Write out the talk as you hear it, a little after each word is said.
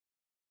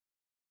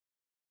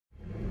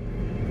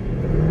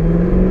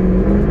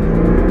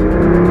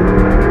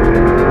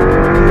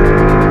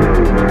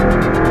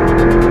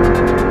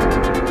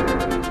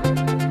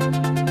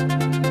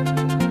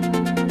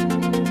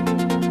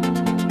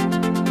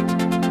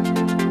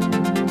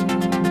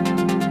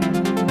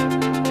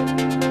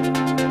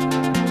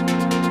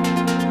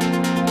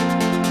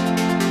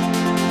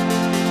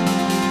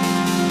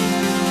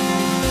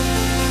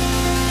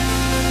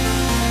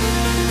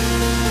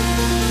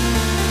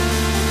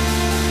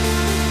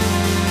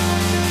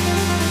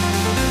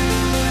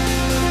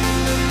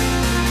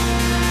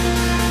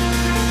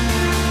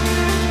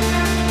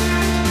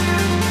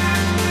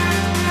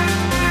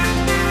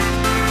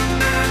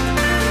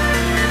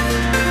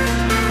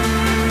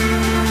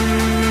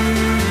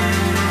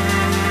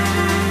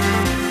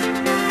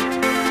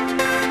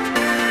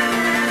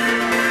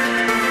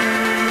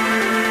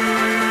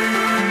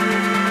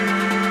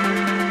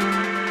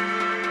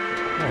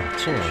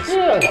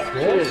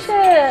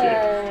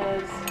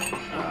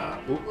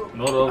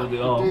Not over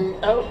the arm.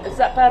 Oh, is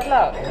that bad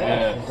luck?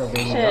 Yeah.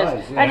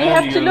 Cheers. And you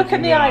have to look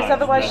in the eyes,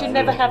 otherwise you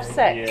never have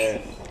sex. Yeah.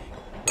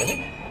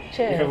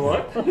 Cheers. You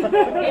what?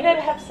 You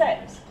never have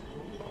sex.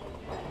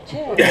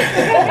 Cheers.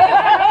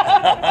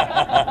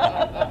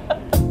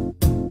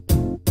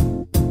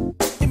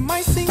 It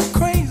might seem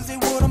crazy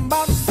what I'm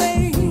about to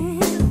say.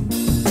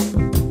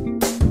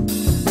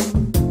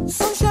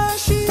 Sunshine,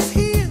 she's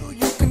here,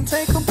 you can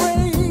take a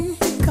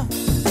break.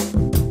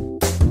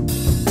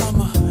 I'm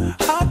a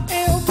hot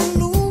air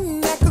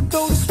balloon that could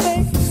go to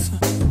space.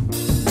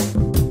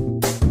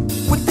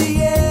 With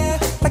the air,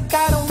 like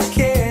I don't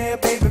care,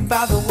 baby,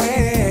 by the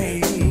way.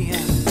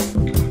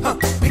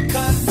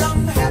 Because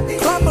I'm happy.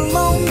 Clap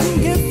along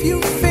if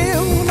you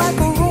feel like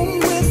a room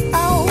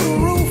without a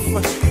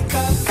roof.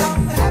 Because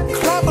I'm happy.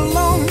 Clap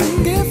along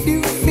if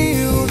you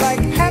feel like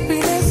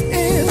happiness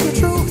is the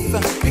truth.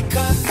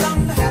 Because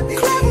I'm happy.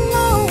 Clap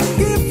along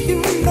if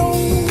you know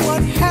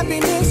what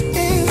happiness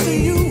is to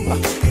you.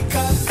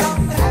 Because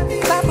I'm happy.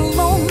 Clap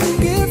along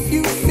if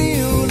you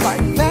feel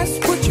like that's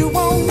what you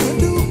want to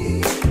do.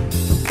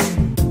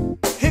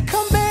 Here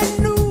come bad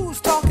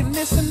news, talking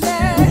this and that.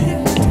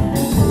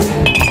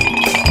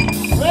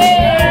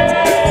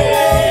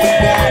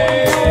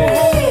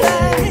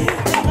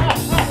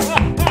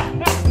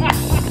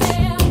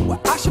 Well,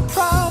 I should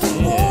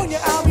probably warn you,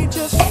 I'll be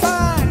just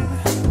fine.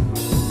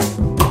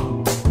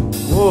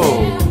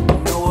 Whoa.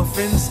 No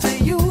offense to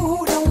you,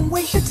 don't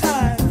waste your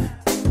time.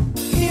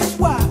 Here's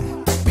why.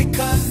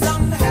 Because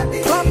I'm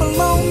happy. Clap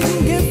along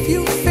if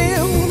you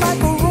feel like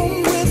a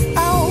room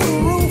without a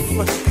roof.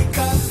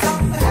 Because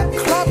I'm happy.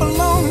 Clap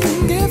along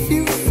if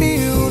you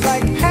feel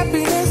like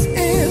happiness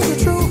is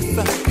the truth.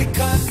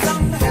 Because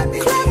I'm happy.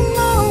 Clap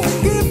along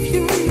if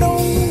you know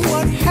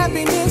what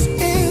happiness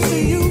is to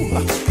you.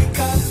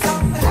 Because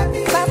I'm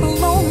happy. Clap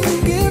along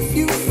if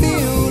you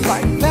feel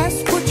like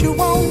that's what you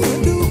want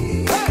to do.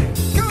 Hey,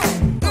 go.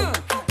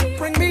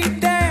 Bring me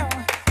down,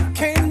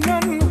 can't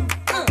none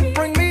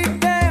bring me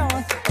down.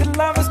 Your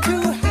love is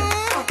too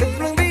high.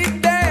 Bring me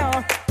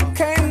down,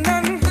 can't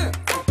none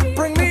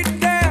bring me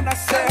down. I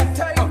said,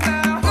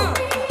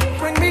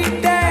 bring me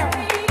down,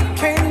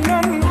 can't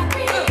none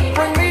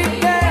bring me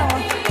down.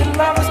 Your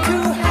love is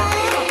too high.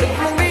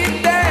 Bring me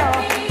down,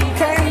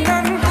 can't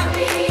none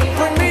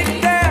bring me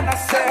down. I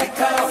said,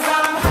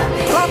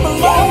 clap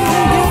along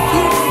if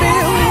you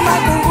feel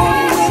like a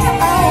room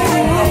without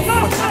a roof.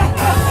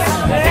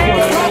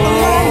 Clap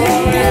along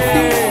if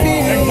you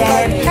feel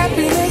like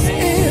happiness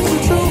is the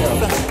truth.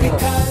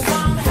 Because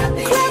I'm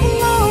happy. Clap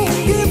along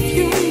if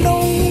you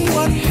know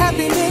what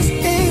happiness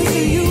is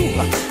to you.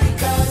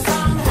 Because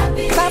I'm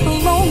happy. Clap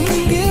along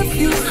if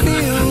you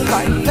feel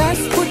like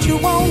that's what you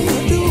want to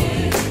do.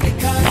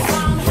 Because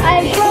I'm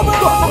happy. Clap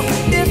along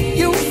if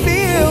you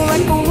feel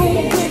like a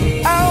room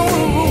without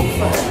a roof.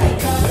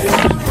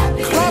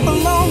 Clap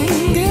along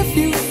if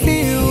you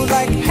feel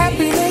like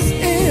happiness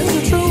is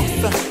the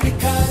truth.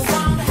 Because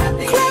I'm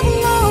happy. Clap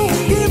along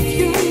if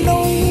you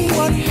know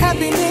what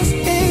happiness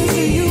is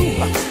to you.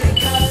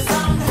 Because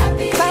I'm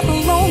happy. Clap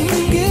along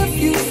if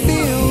you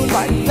feel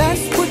like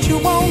that's what you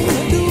want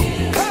to do.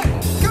 Hey,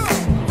 go.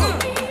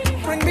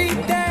 Bring me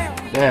down.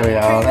 There we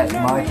are, that's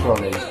my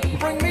trolley.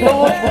 Bring me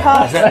Lord down.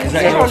 Parsons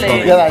trolley.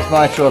 Yeah, that's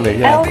my trolley,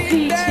 yeah.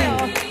 LPT.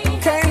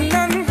 Can't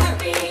none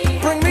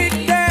bring me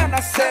down. I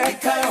said,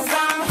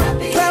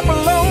 clap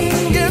along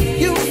if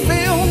you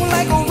feel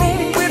like a room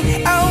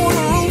without a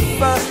roof.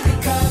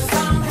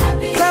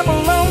 Clap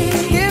along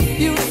if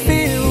you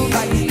feel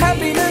like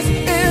happiness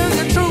is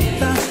the truth.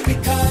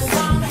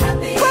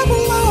 Clap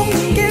along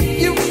if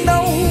you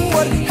know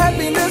what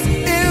happiness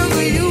is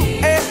to you.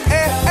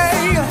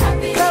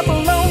 Clap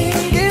along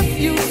if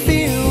you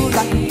feel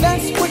like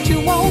that's what you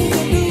want to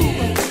do.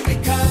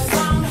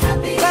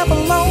 Clap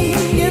along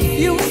if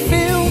you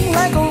feel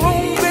like a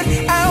room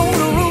without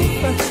a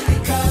roof.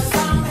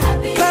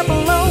 Clap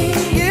along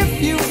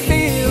if you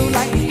feel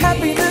like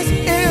happiness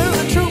is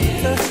the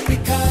truth.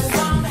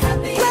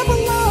 Clap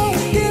along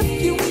if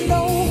you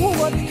know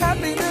what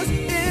happiness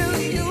is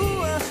to you.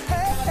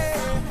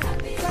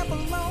 Clap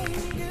along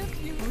if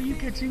you. Are you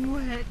getting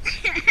wet?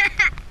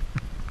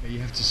 You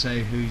have to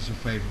say who's your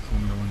favourite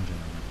Formula 1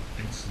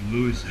 driver. It's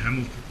Lewis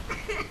Hamilton.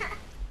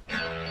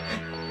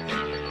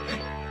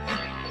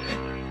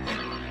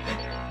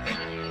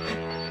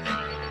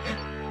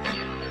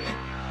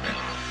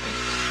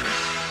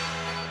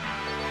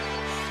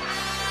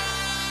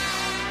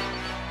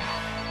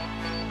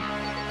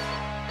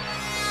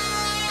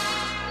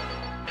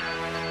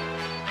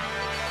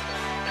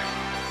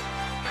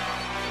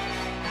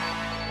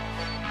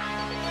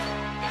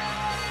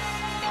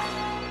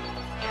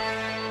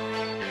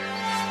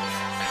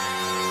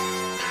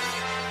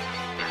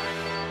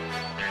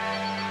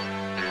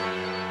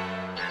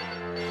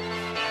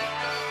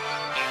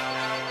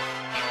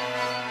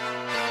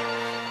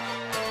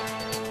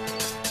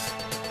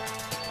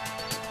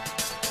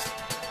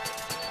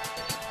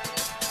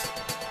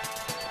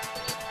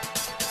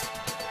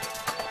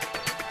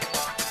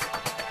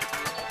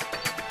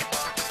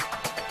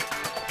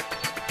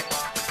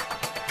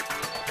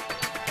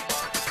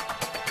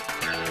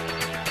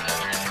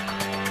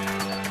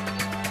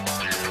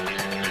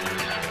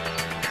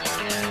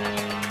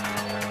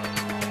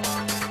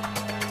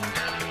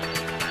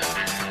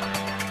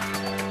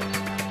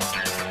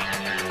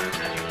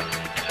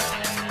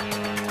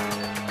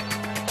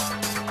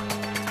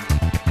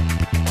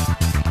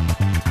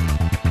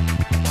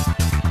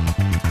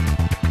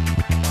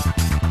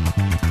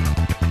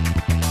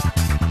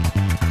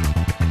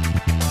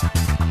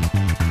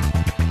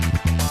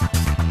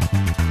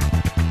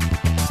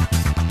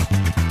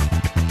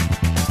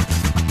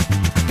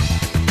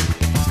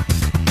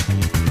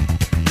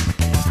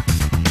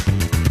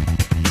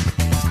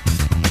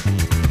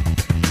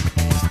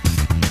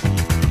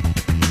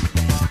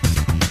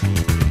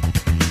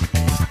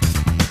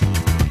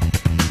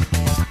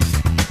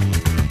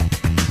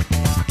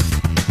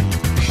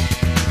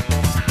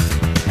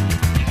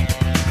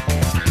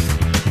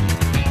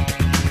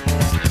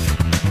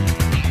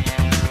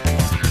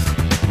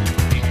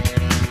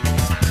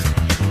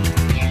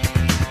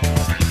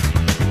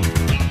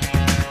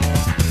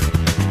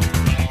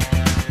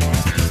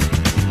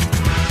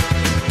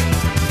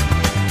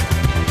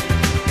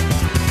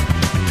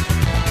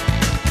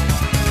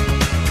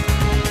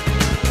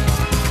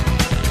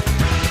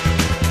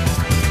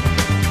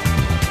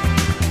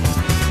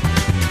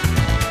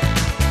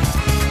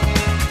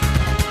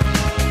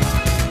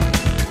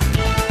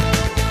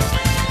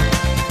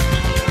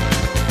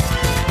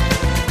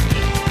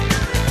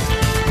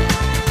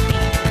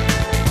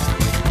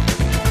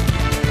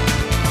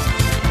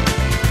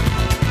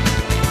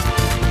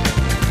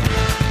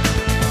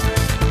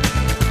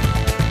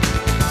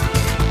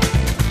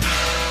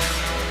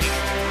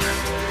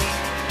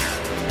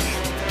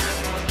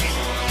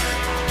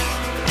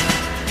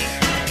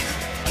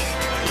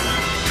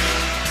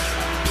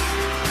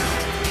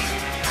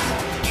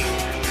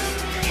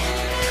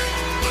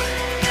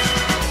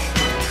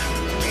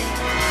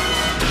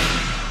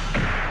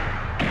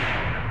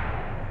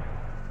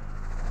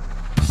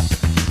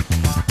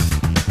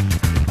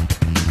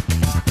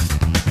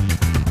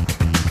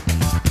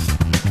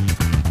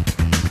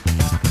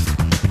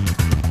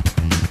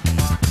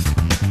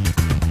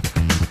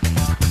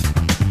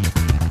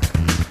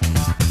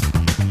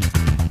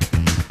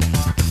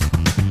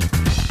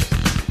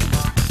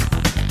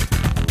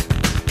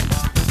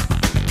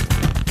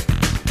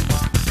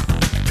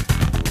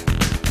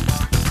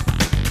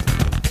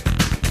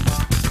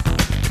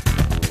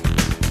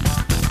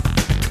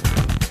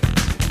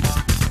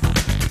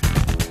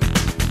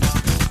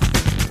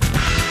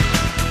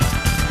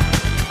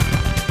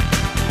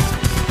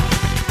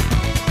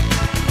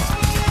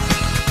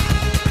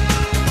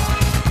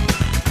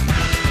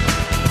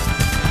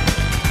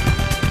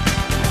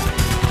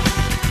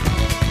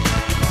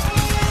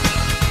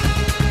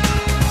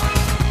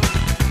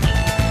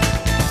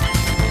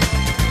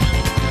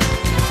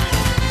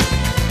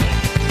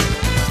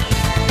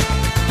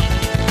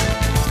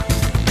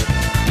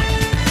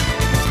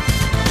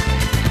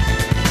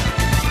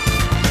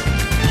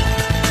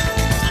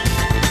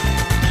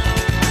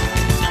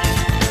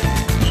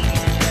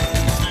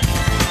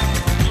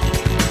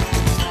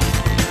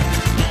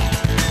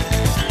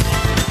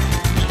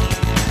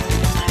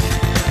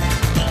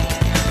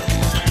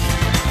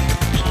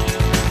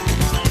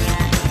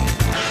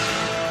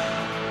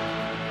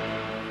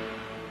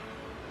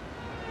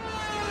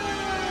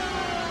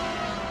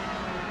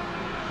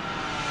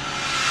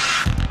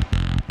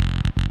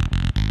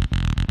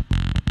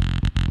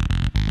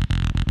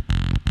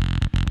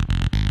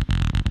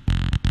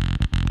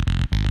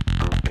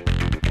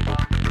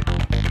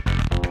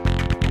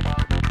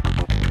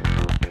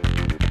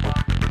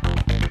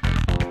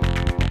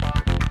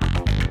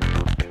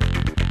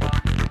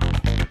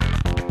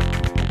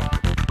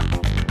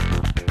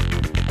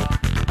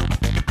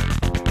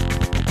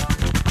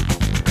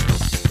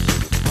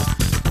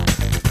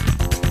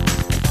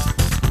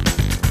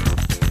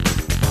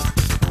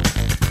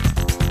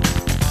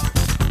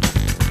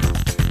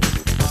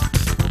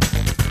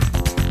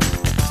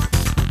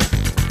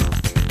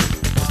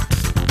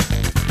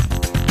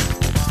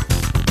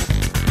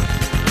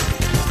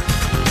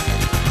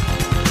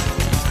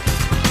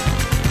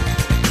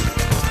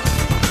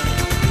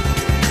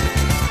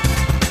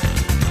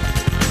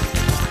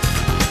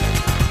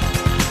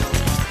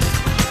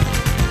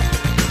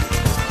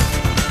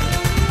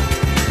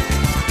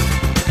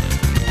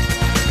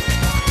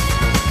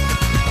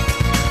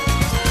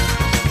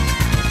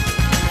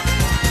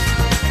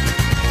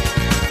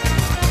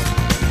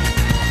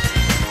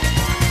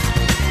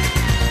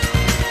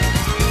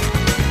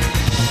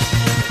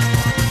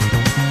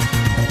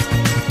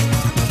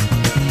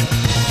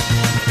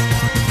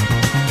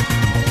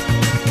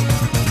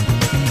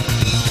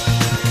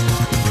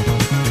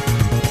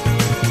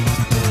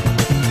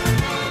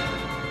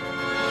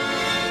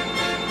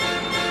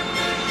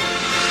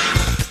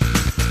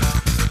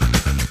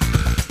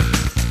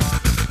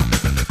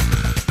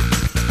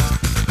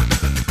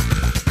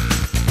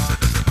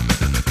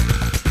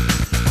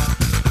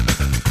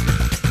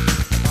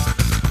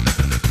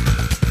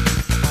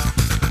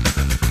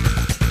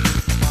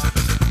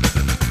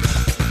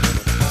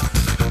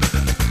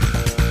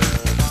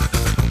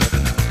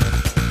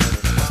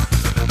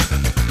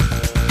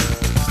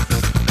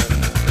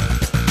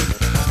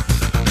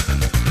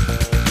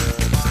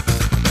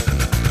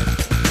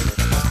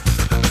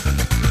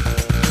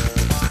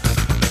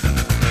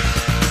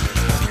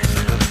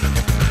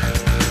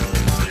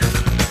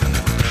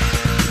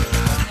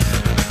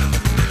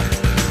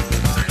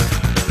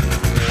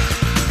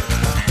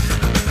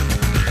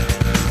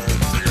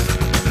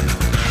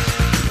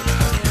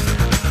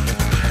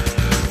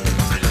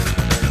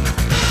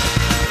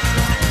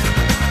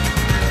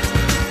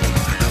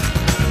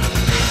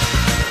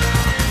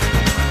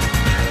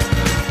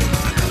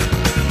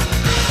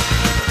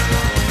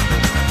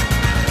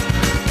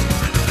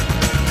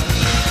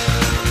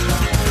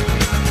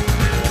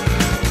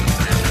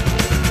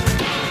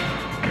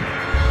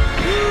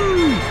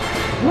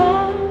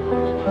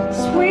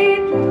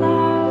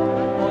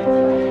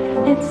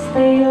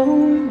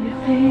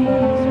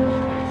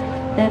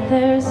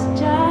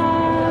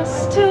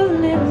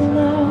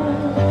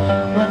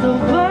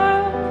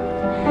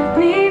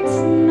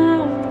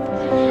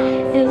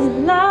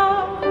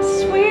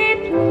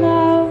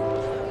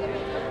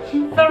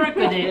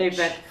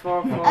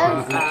 for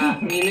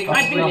Munich.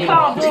 I've been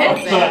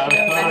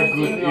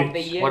planted. Of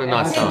the year. What a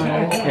nice song.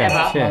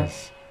 Yeah,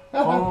 cheers.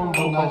 Around the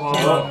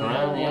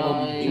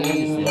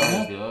eyes,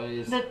 the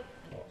eyes.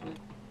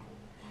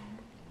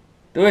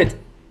 Do it.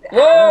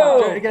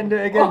 Whoa! Do it again, do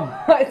it again.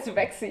 It's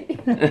waxy.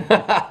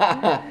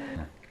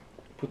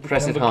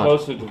 Press it hard.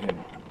 Closer to him.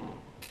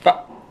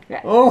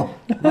 Oh!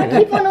 I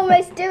keep on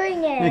almost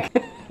doing it.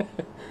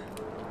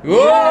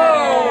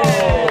 Whoa!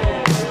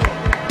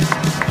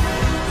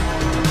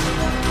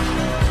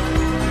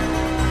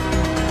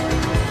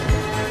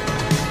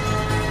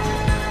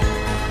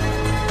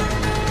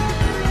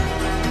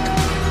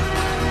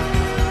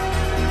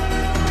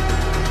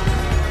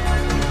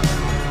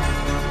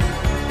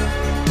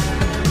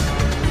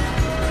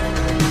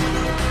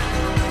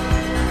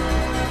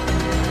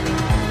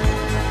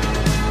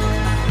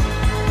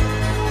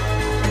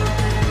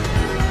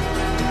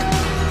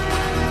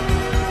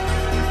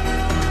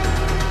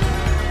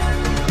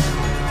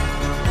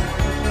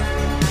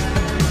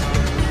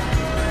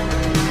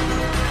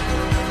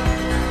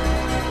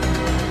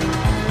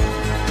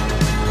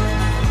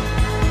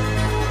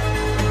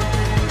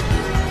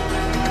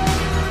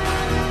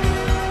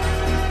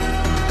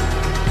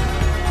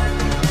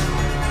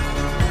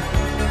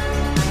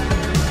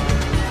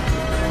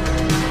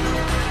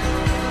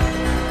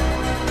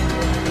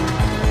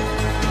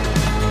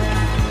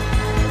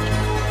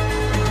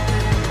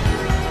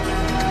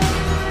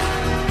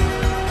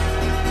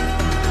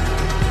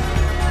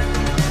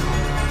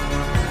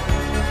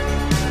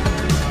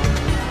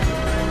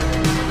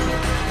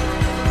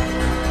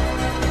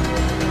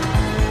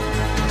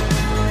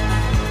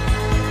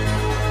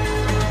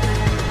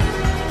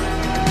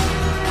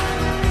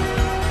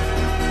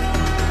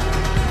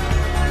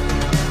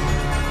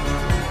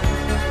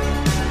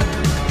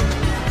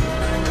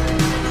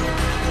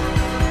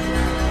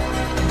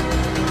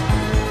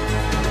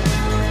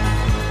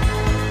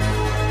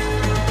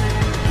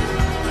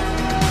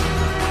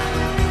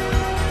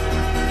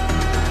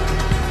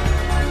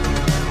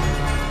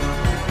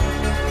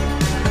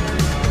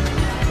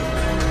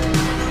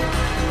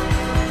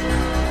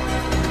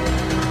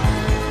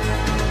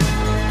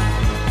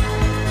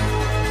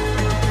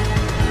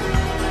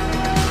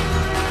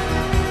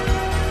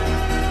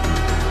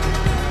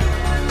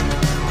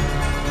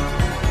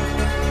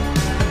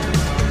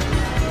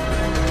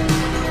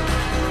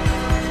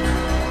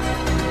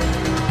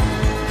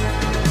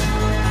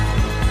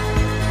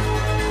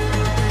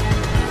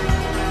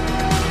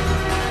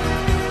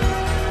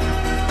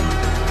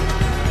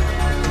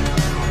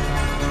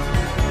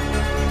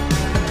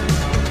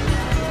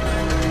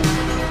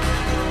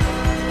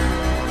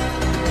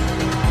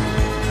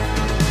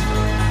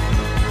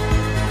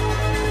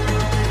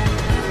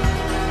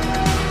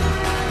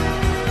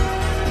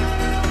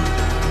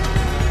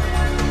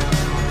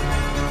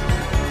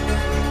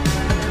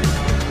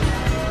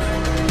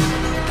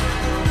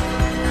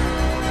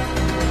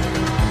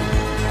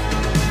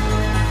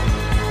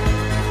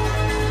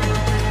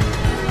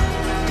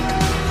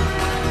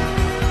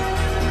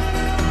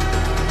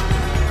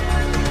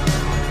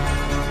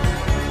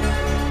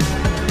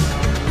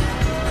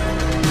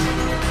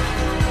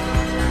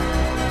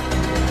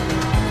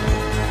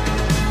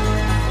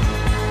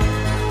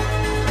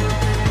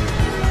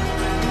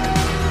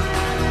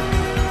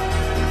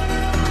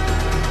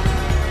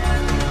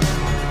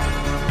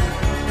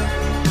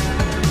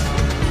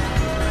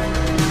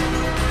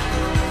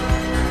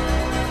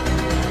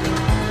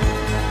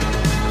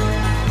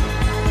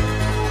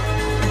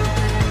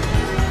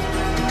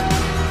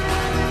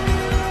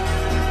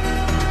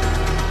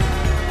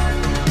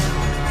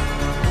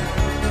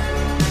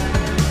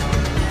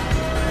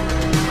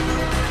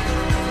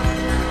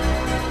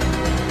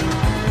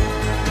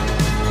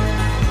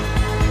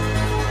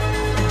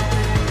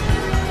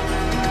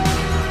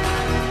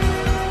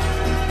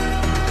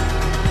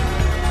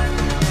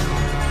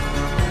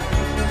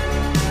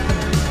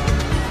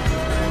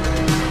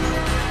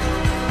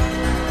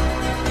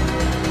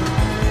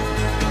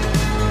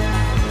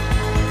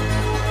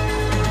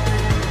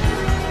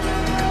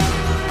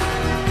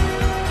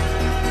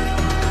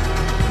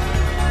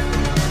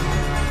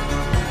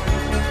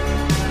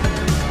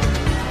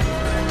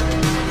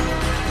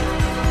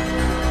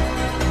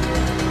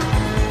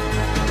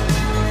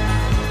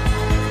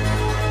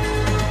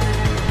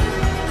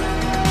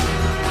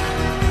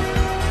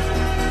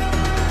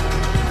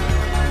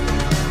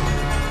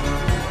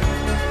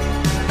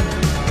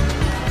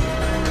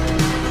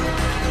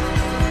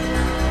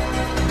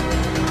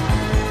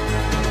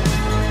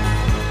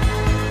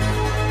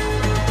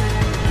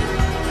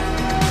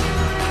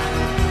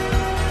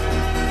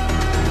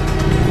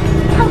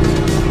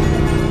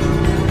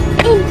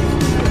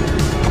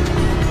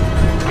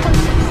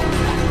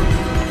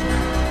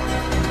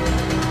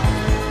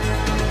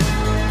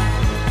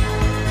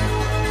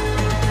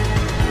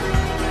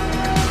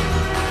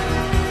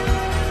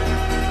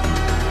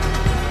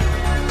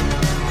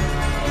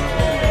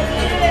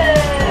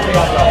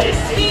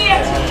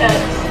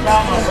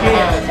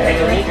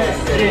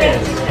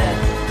 Cheers.